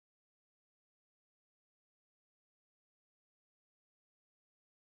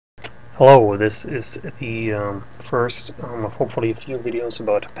Hello, this is the first of hopefully a few videos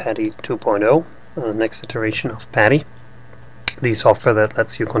about Paddy 2.0, next iteration of Paddy, the software that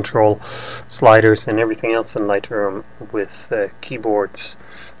lets you control sliders and everything else in Lightroom with keyboards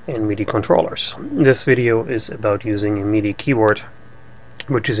and MIDI controllers. This video is about using a MIDI keyboard,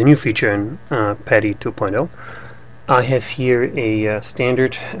 which is a new feature in Paddy 2.0. I have here a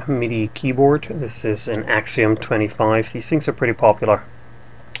standard MIDI keyboard. This is an Axiom 25. These things are pretty popular.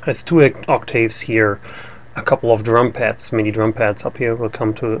 Has two octaves here, a couple of drum pads, MIDI drum pads up here. We'll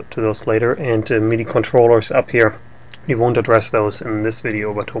come to those later, and MIDI controllers up here. We won't address those in this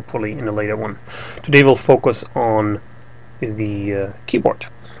video, but hopefully in a later one. Today we'll focus on the keyboard.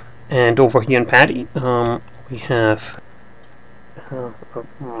 And over here in Paddy, we have a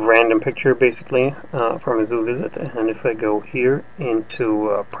random picture basically from a zoo visit. And if I go here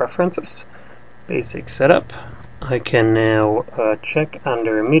into Preferences, Basic Setup, I can now check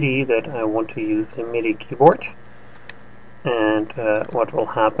under MIDI that I want to use a MIDI keyboard, and what will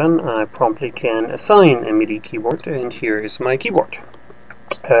happen, I promptly can assign a MIDI keyboard, and here is my keyboard.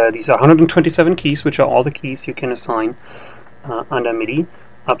 These are 127 keys, which are all the keys you can assign under MIDI.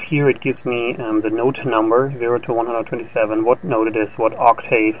 Up here it gives me the note number 0 to 127, what note it is, what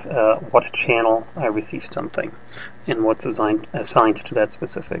octave, what channel I received something, and what's assigned to that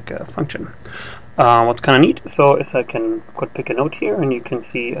specific function. What's kind of neat, so is I can pick a note here, and you can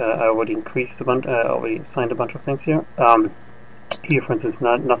see I already increased a bunch, already assigned a bunch of things here. Here, for instance,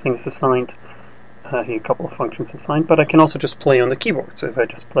 nothing is assigned. Here a couple of functions assigned, but I can also just play on the keyboard. So if I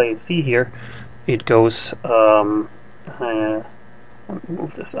just play C here, it goes. Let me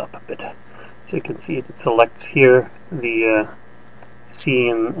move this up a bit, so you can see it selects here the C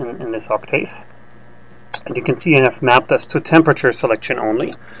in this octave, and you can see I have mapped this to temperature selection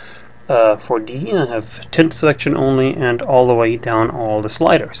only. For D, I have tint selection only, and all the way down all the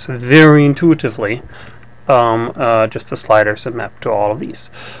sliders. Very intuitively, just the sliders are mapped to all of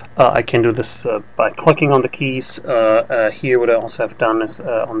these. I can do this by clicking on the keys. Here what I also have done is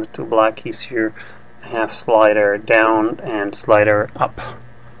on the two black keys here, I have slider down and slider up.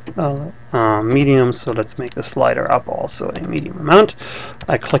 Medium, so let's make the slider up also a medium amount.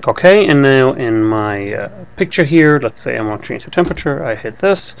 I click OK, and now in my picture here, let's say I want to change the temperature, I hit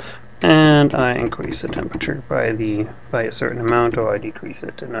this, and I increase the temperature by a certain amount, or I decrease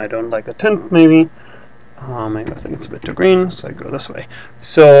it, and I don't like the tint maybe. Maybe I think it's a bit too green, so I go this way.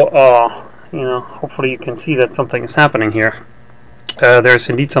 So you know, hopefully you can see that something is happening here. There's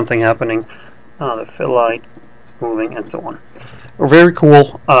indeed something happening. The fill light is moving, and so on. Very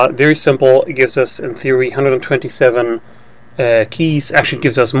cool, very simple. It gives us, in theory, 127 keys. Actually, it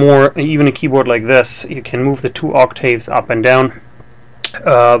gives us more. Even a keyboard like this, you can move the two octaves up and down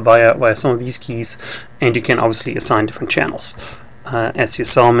via some of these keys, and you can obviously assign different channels. As you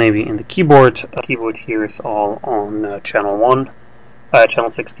saw maybe in the keyboard, keyboard here is all on channel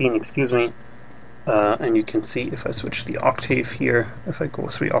 16, excuse me. And you can see if I switch the octave here, if I go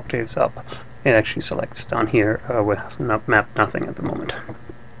 3 octaves up, it actually selects down here. We have mapped nothing at the moment.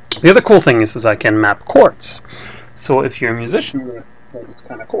 The other cool thing is I can map chords. So if you're a musician, that's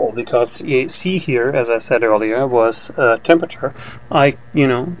kind of cool, because you see here, as I said earlier, was temperature.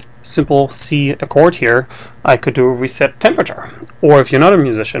 Simple C a chord here, I could do reset temperature. Or if you're not a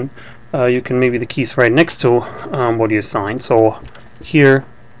musician, you can maybe the keys right next to what you assign. So here,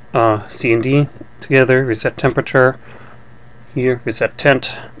 C and D together, reset temperature, here reset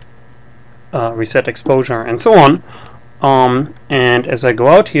tint, reset exposure, and so on. And as I go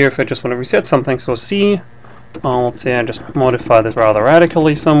out here, if I just want to reset something, so C, let's say I just modify this rather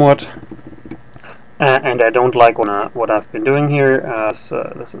radically somewhat, and I don't like what I've been doing here.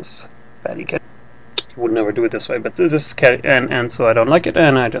 This is Paddy. You would never do it this way, but this is and so I don't like it,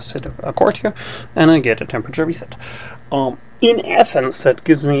 and I just hit a chord here, and I get a temperature reset. In essence, that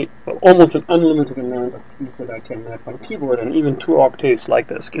gives me almost an unlimited amount of keys that I can map on a keyboard, and even 2 octaves like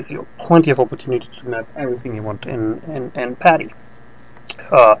this gives you plenty of opportunity to map everything you want in Paddy.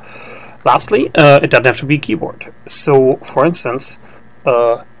 Lastly, it doesn't have to be a keyboard. So, for instance,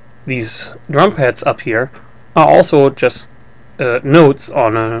 these drum pads up here are also just notes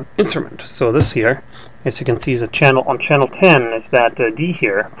on an instrument. So this here, as you can see, is a channel on channel 10 is that D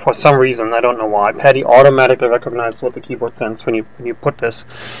here. For some reason, I don't know why, Paddy automatically recognizes what the keyboard sends when you put this,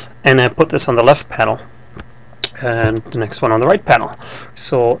 and I put this on the left panel, and the next one on the right panel.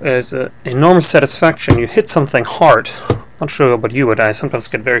 So as an enormous satisfaction, you hit something hard. Not sure about you, but I sometimes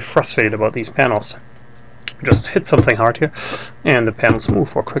get very frustrated about these panels. Just hit something hard here, and the panels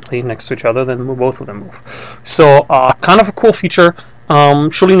move more quickly next to each other than both of them move. So kind of a cool feature.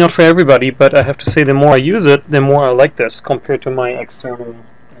 Surely not for everybody, but I have to say the more I use it, the more I like this compared to my external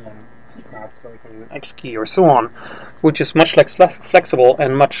keypads like an X key or so on, which is much less flexible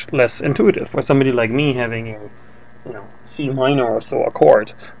and much less intuitive for somebody like me having a C minor or so a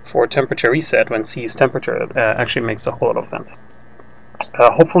chord for temperature reset when C is temperature. Actually makes a whole lot of sense.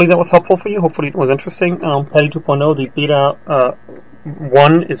 Hopefully that was helpful for you. Hopefully it was interesting. Paddy 2.0, the beta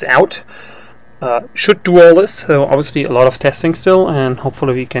 1 is out. Should do all this, so obviously a lot of testing still, and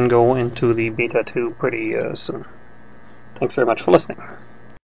hopefully we can go into the beta 2 pretty soon. Thanks very much for listening.